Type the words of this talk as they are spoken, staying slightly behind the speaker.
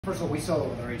First of all, we sell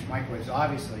over-the-range microwaves,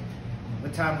 obviously. By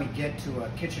the time we get to a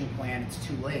kitchen plan, it's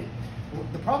too late.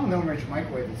 The problem with over-the-range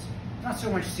microwave is not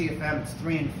so much CFM, it's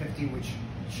 350, which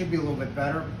should be a little bit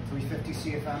better, 350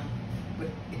 CFM, but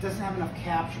it doesn't have enough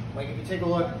capture. Like if you take a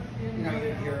look, you know,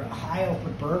 your high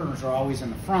output burners are always in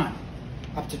the front,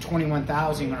 up to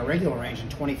 21,000 on a regular range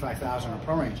and 25,000 on a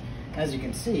pro range. As you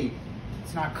can see,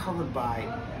 it's not covered by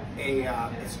the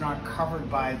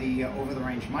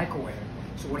over-the-range microwave.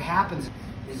 So what happens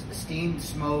is the steam,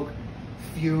 smoke,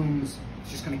 fumes,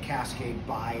 it's just going to cascade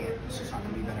by it, so it's not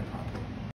going to be vetted properly.